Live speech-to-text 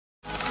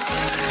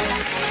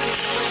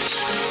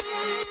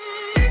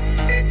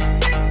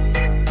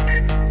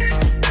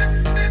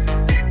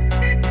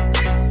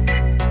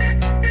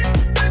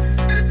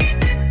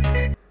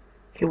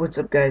What's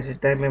up guys, it's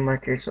Diamond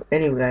Marker. So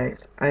anyway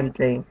guys, I'm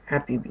playing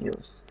Happy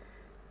Wheels.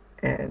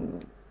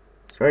 And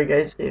sorry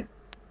guys if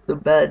the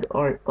bad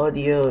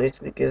audio is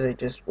because I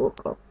just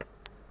woke up.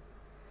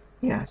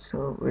 Yeah,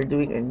 so we're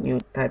doing a new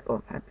type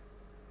of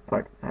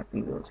part of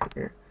Happy Wheels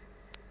here.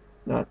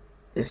 Not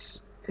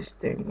this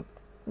thing,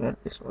 not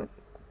this one.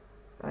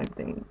 I'm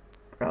playing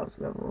browse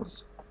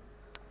levels.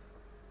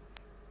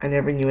 I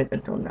never knew it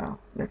until now.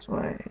 That's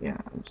why, yeah,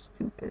 I'm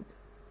stupid.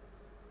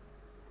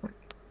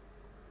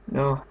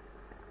 No.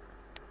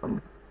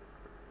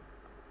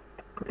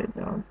 Put it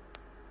down.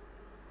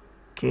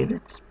 Okay,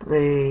 let's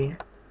play.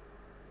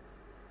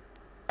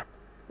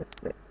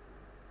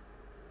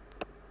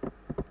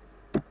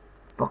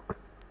 Fuck.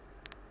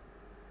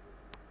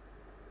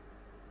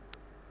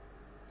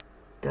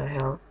 The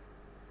hell?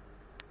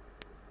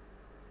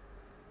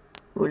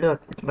 Oh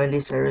look, it's Miley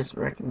Cyrus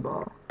Wrecking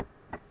Ball.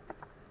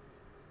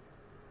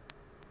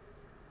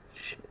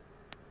 Shit.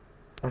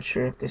 Not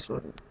sure if this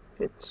one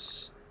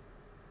fits.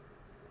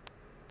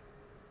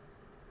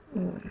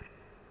 Yeah.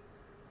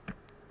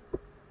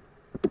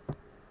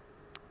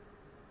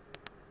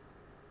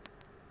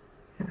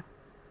 Is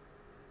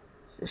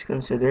this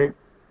considered?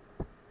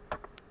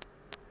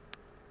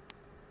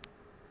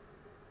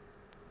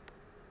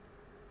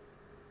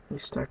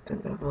 Restart the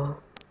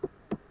level.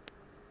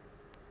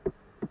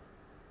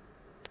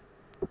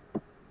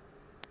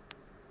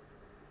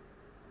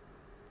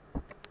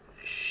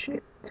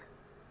 Shit.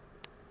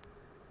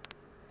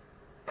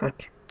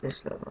 Fuck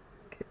this level.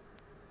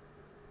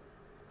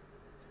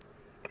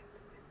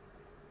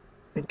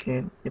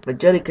 Okay, if a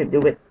jelly can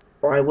do it,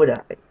 why would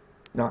I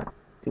not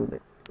do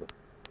it?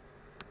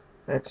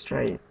 Let's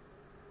try it.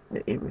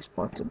 The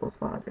irresponsible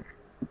father.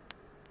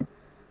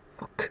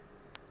 Fuck.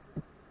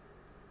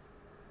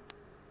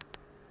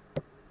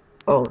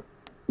 Oh,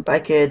 bye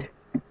kid.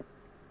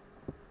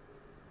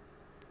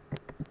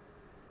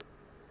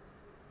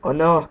 Oh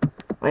no,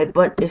 my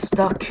butt is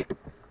stuck.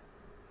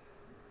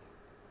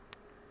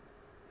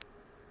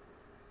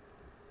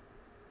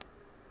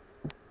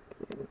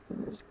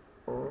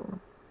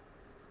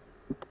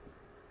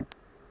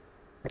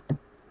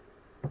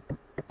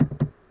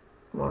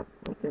 Come on,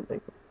 make it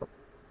like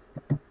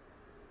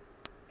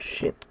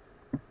shit.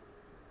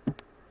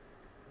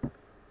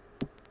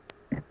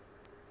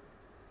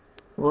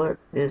 What?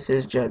 This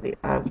is jelly.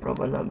 I'm from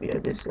Colombia.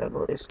 This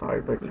level is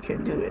hard, but you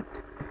can do it.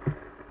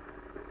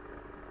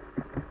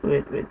 Do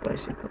it with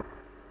bicycle.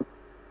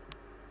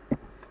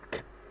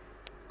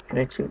 Can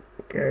I choose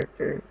the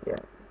character?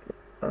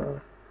 Yeah.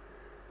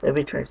 Let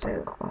me try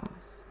Santa Claus.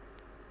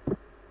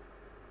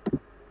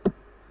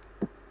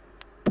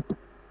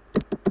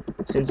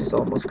 Since it's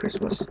almost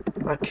Christmas.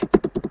 Fuck.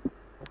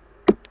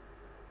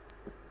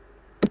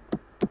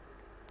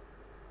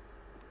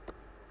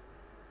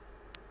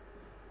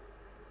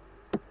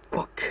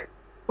 Fuck.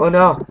 Oh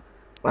no!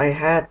 My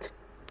hat.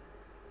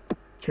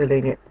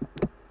 Killing it.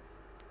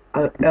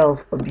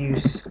 Elf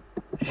abuse.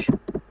 Shit.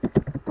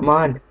 Come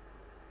on.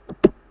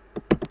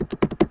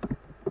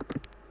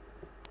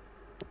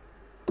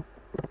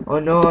 Oh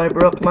no, I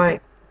broke my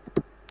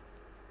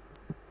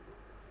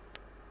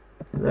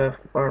left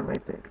arm, I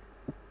think.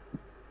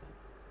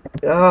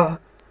 Ah.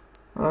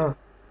 Ah.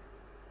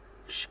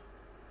 Shh.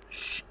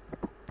 Shh.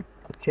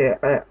 Okay,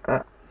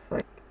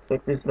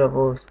 fuck these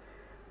levels.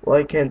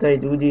 Why can't I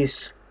do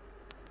this?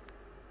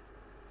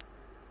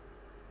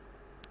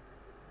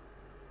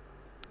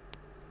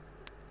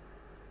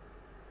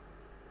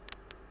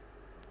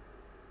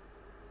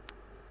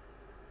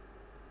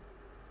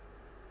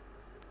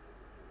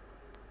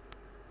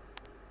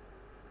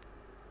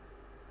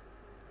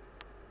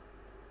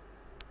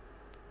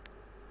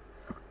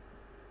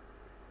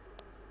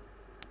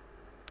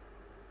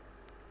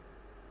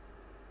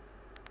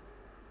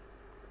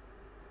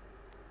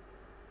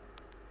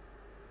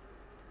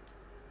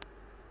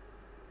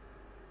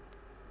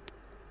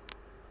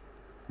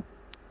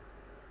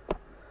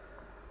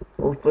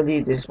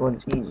 Hopefully this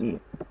one's easy.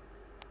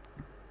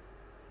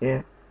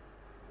 Yeah.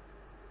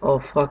 Oh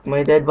fuck,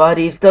 my dead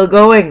body is still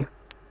going!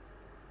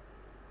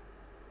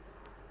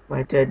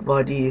 My dead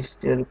body is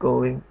still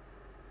going.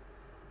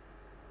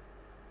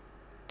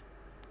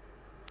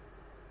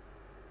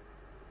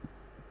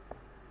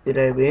 Did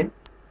I win?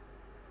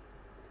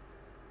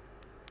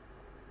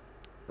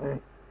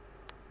 Right.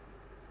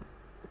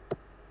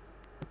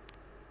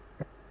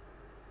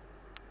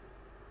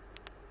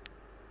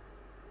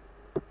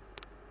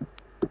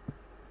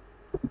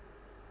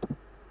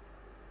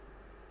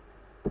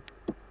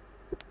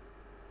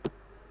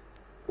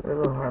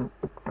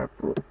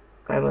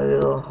 I'm a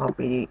little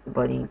hoppy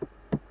bunny.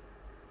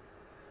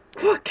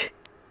 Fuck!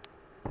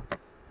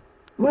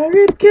 My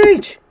rib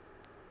cage!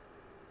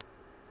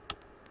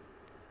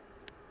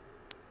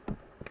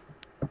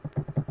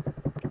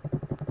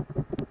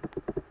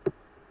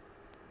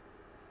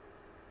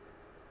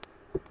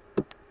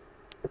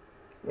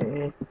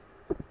 Okay.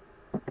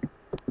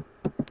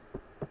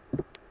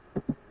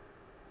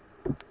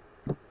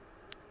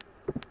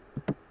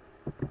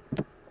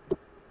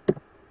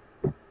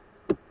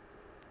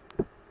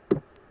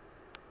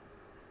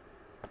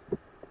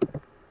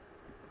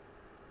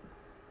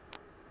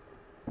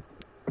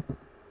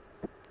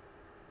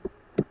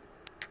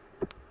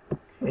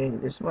 Dang,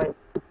 this might.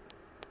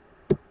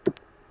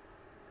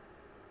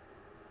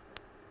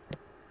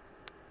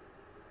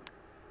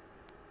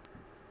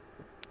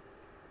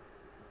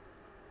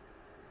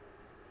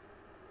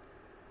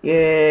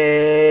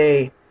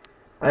 Yay!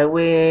 I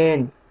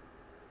win!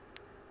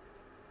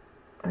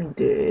 I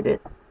did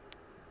it.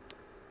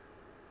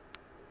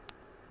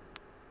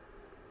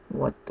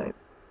 What type?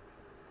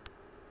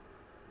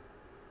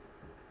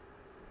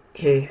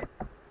 Okay.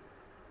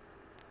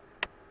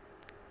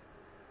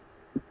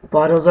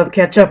 Bottles of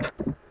ketchup.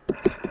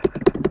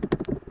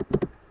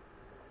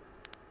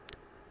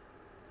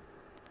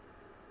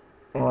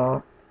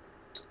 Aw.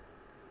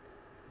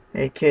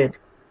 Hey kid,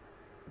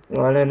 you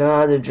wanna know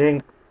how to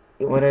drink?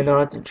 You wanna know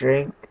how to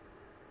drink?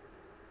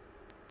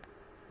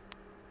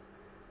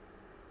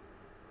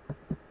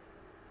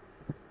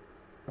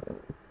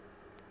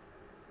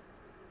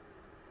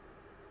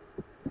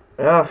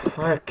 Oh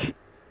fuck.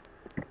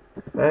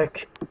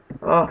 Fuck.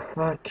 Oh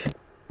fuck.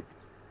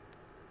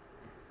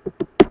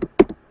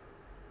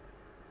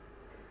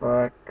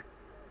 Fuck.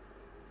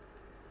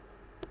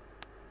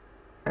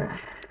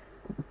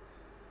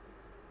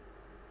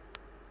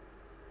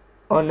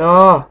 Oh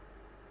no!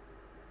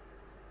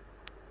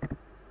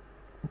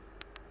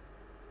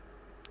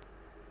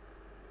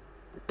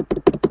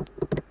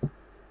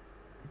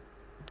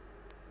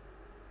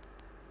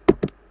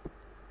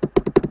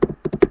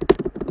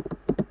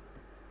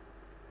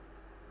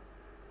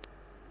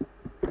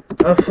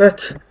 Oh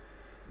fuck!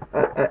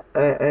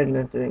 I'm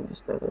not doing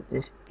this level.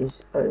 This is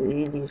a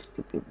really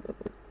stupid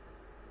level.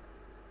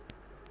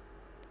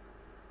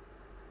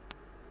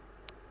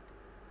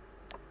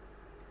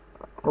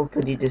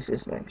 Hopefully this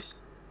is nice.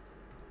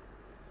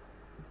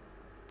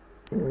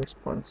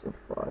 Irresponsible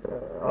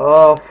father.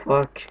 Oh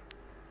fuck.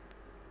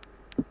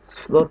 It's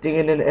floating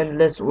in an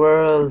endless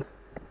world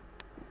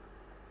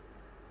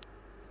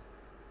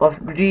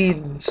of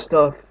green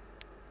stuff.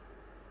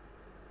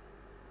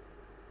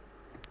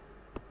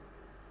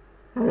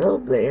 Hello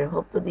Blair,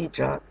 hopefully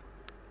Jack.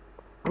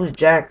 Who's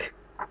Jack?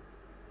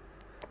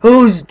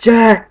 Who's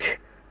Jack?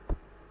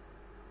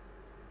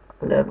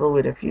 A level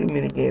with a few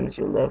mini games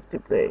you'll love to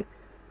play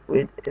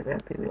with in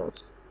Happy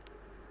Meals.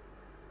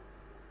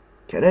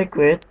 Can I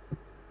quit?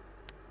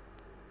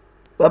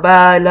 Bye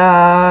bye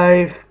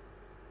life.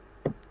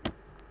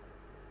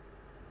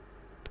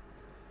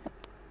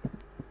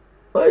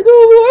 I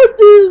don't want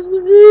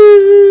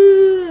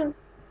this.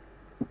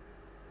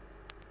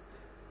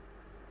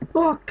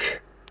 Fuck.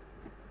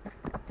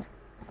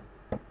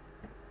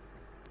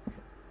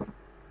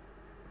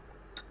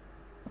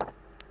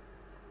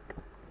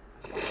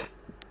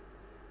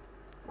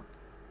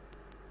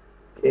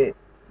 Okay.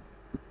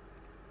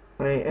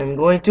 I am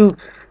going to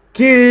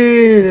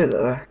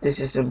kill. This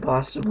is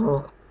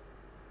impossible.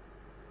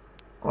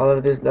 All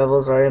of these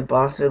levels are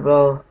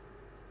impossible.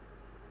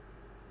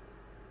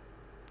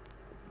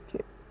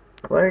 Okay.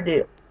 Why are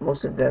they,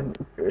 most of them,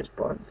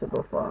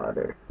 irresponsible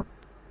father?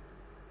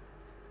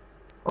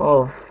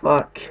 Oh,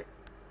 fuck.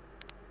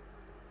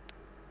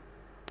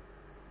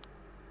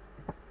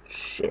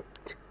 Shit.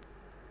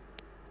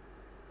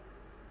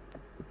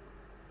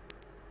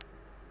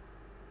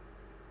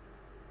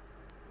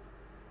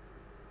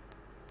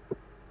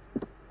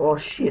 Oh,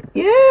 shit.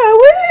 Yeah,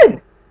 I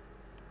win!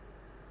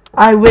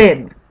 I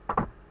win!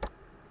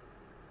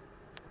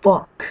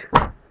 Fuck.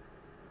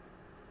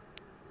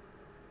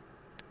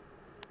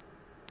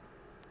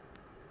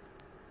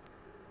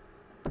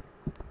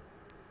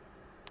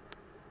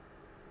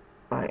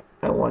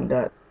 I won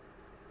that.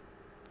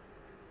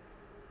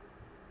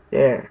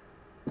 There.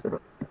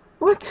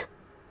 What?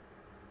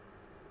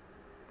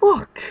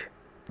 Fuck.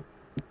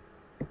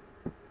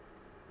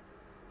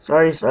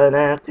 Sorry, son,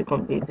 I have to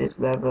complete this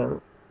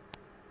level.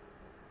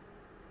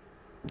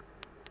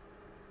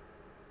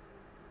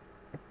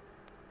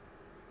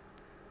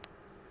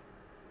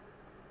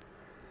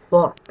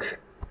 Fuck.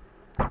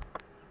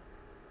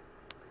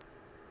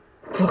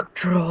 Fuck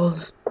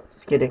trolls.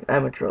 Just kidding,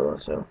 I'm a troll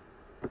also.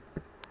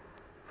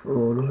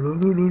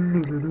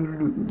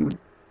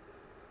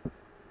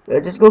 Yeah,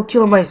 just go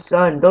kill my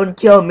son, don't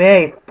kill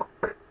me.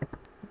 Fuck.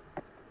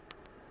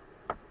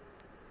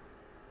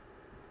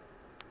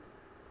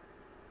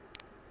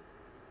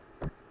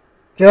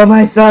 Kill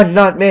my son,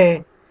 not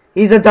me.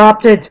 He's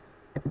adopted.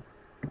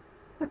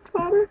 What,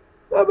 father?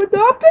 I'm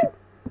adopted?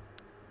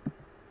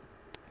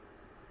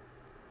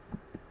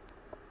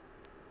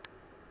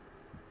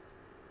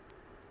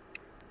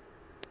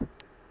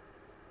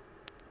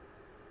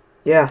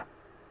 Yeah.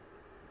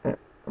 I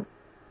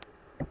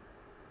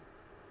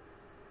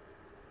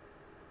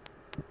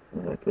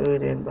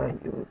could invite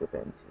you to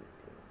Benji.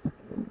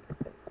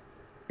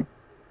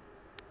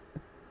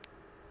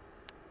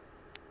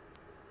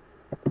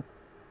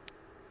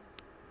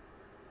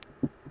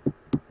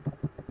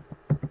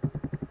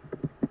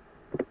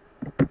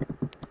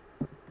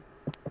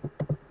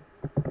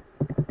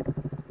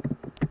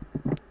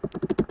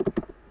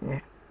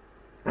 Yeah.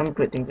 I'm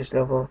quitting this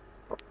level.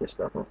 Fuck this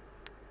level.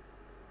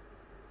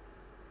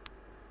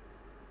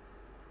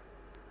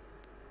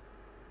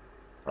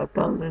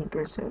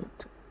 1,000%.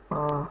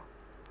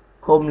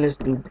 homeless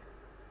dude.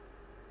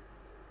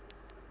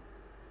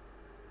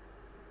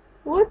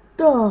 What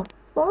the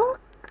fuck?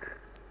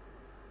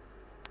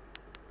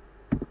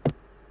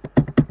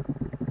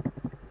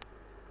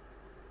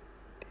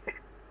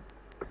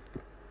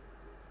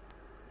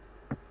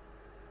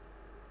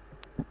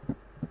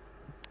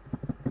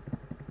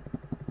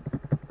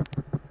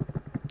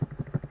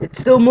 It's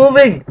still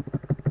moving.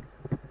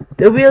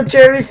 The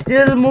wheelchair is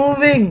still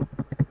moving.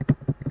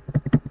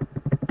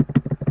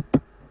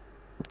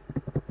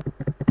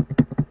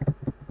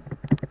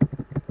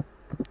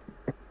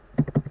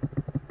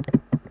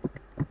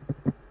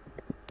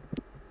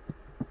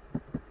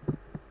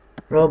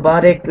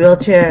 Robotic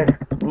wheelchair,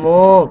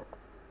 move.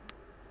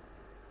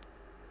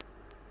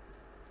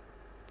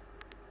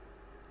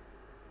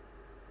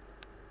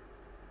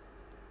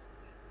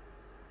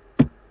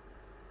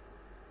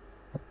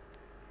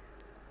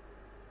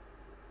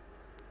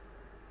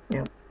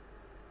 Yep.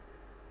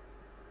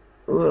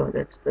 Ooh,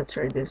 let's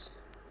try this.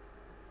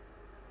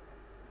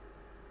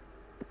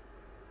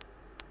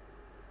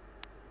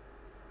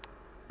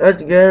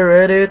 Let's get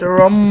ready to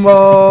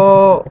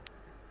rumble.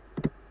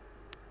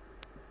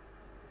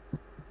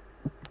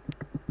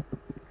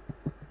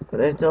 But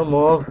I still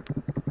move.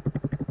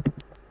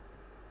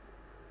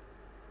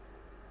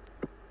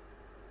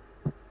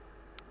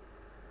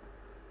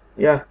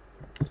 Yeah.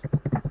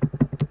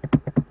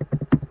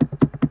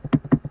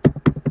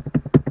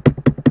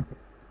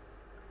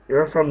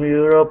 You're from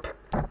Europe?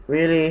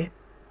 Really?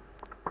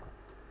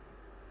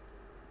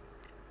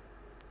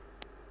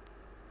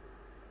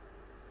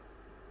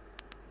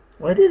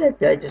 Why did that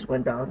guy just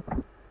went down?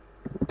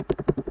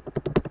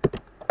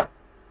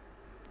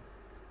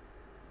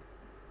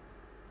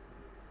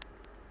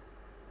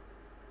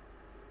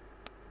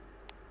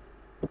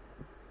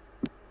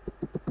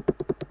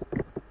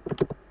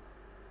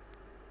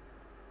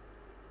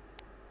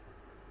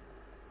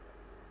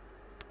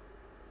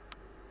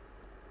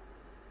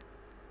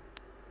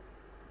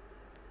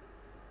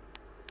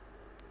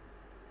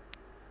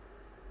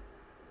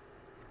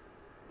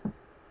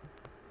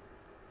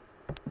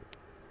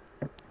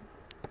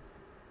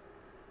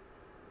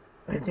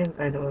 I think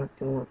I don't have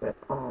to move at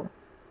all.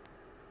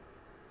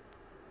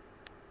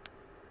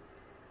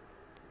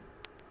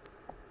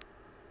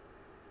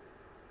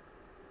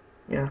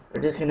 Yeah,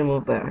 we're just gonna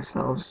move by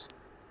ourselves.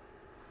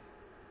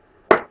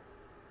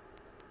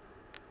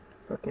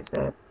 Look at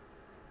that.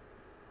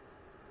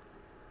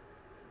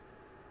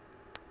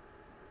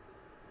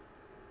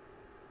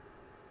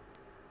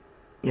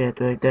 Yeah,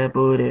 like that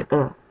booty.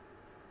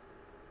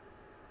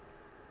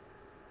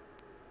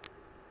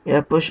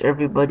 Yeah, push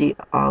everybody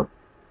out.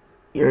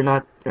 You're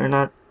not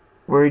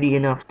worthy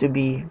enough to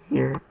be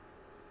here.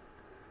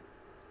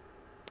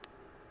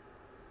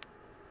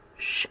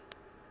 Shh.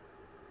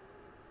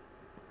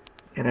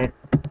 Can I?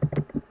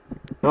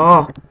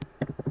 No.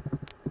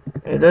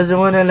 It doesn't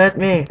wanna let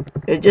me.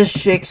 It just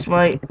shakes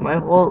my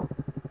whole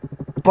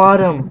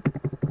bottom.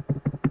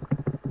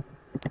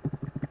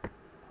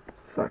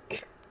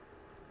 Fuck.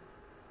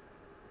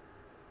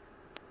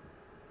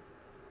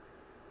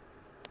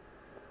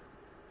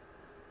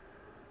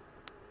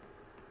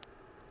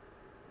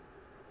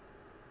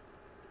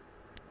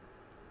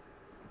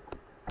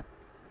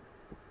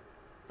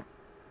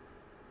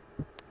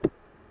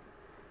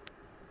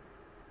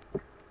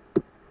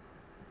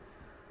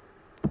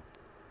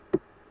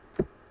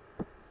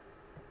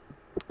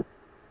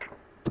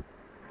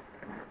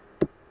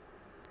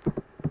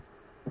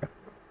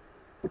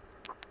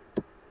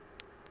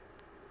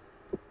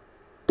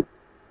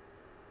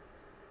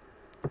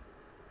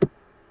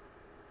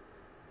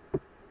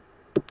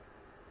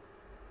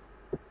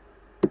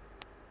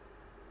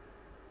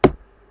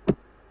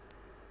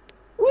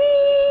 Whee!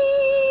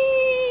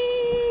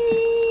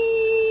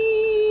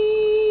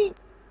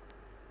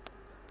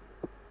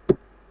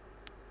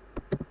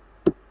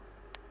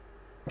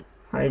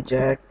 Hi,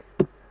 Jack.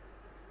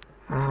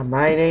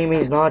 My name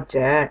is not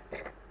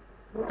Jack.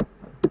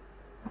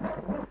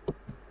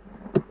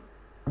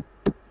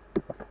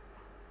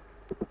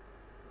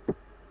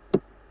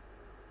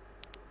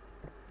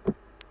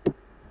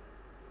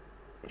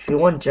 If you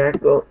want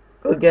Jack, go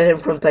get him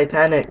from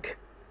Titanic.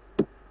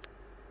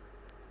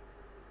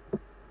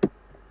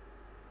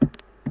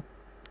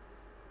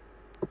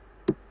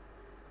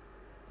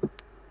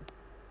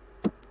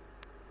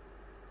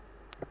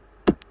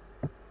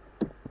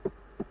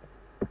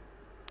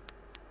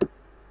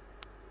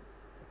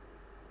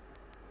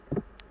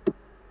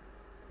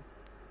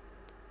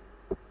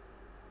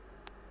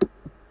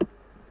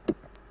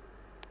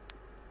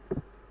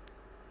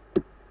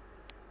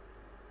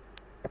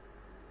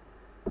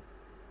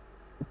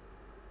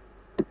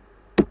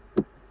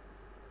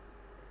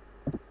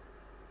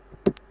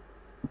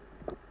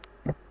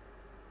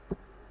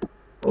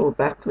 Oh,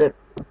 backflip.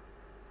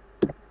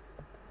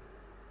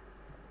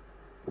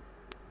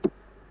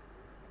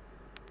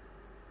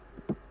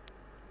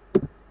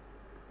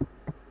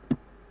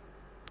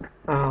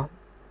 Oh.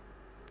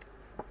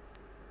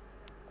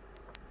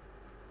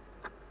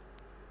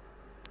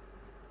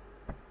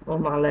 Oh,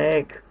 my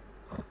leg.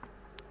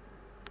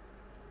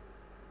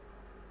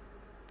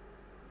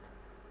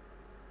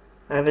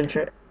 I haven't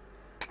tried.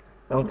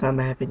 Long time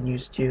I haven't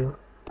used you.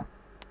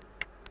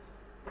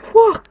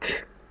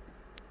 Fuck!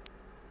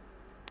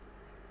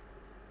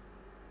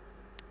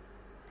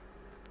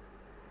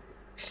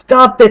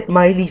 Stop it,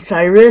 Miley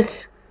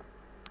Cyrus!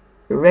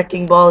 The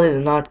wrecking ball is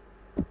not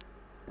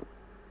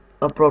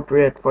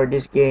appropriate for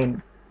this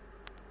game.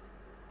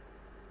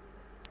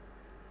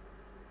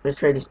 Let's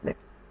try this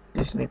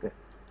sniper.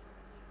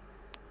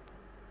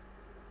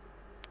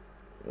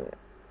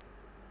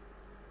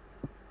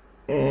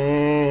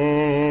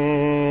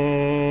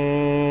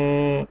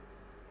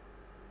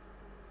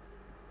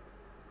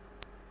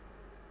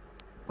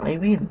 I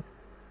win.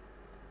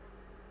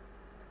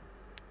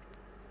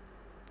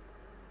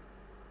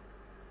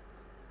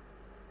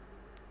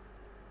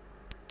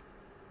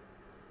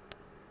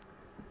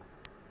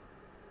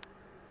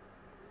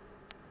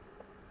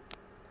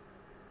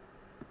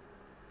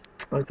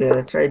 Okay,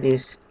 let's try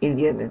this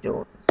Indiana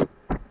Jones.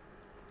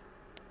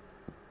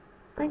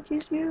 I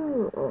choose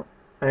you. Oh,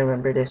 I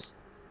remember this.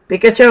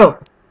 Pikachu!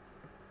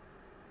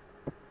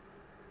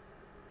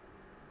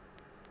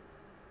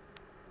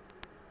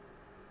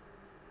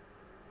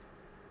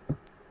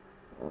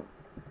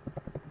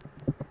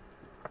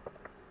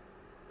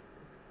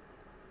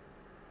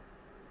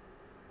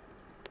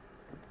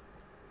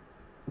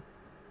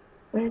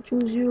 I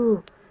choose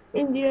you.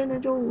 Indiana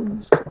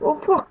Jones. Oh,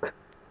 fuck.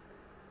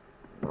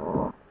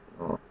 No,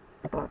 no,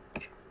 fuck.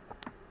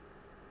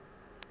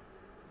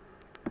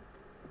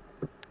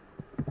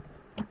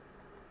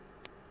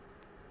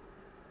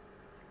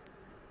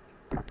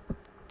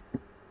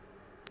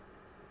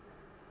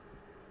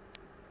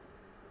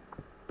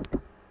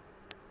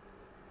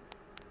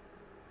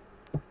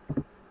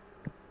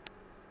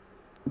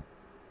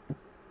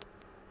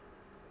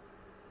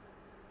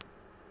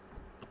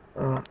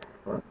 Oh,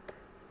 fuck.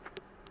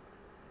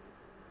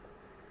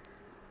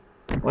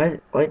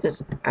 Why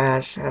does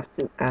Ash have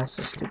to ask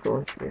us to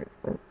go here?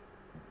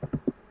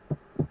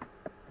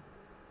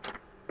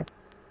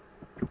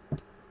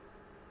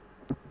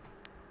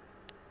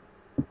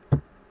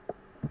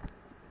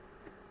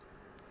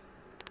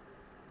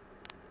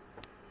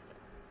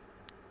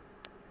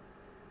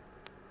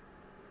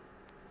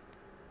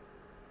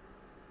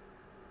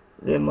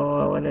 Demo,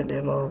 I want a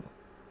demo.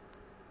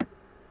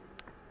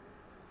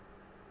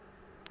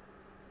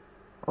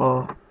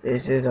 Oh,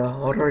 this is a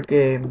horror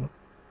game.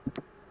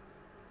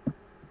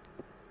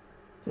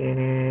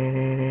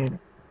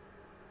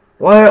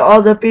 Why are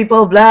all the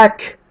people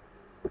black?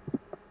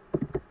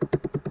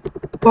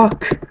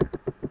 Fuck.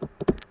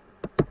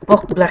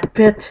 Fuck Black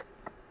Pit.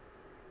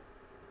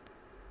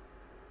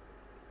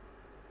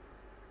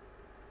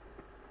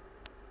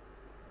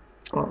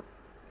 Oh.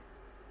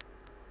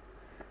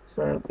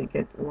 So I have to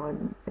get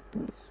one at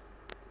least.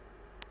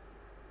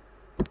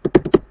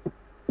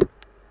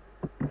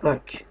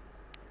 Fuck.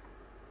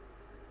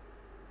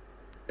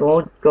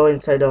 Don't go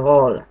inside the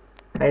hall.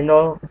 I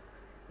know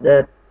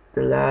that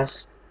the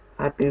last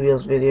Happy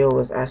Wheels video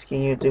was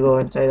asking you to go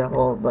inside the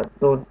hall, but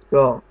don't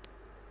go.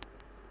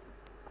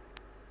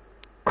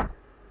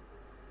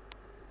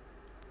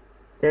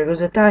 There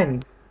goes the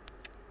time.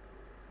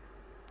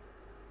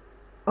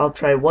 I'll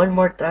try one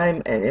more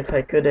time, and if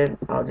I couldn't,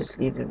 I'll just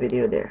leave the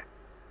video there.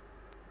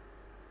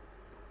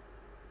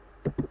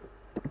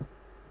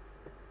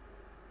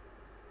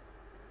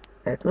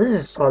 That was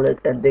a solid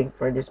ending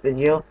for this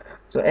video.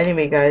 So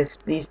anyway guys,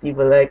 please leave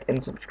a like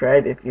and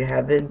subscribe if you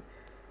haven't.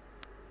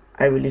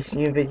 I release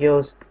new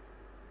videos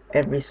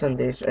every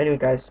Sunday. So anyway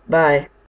guys, bye.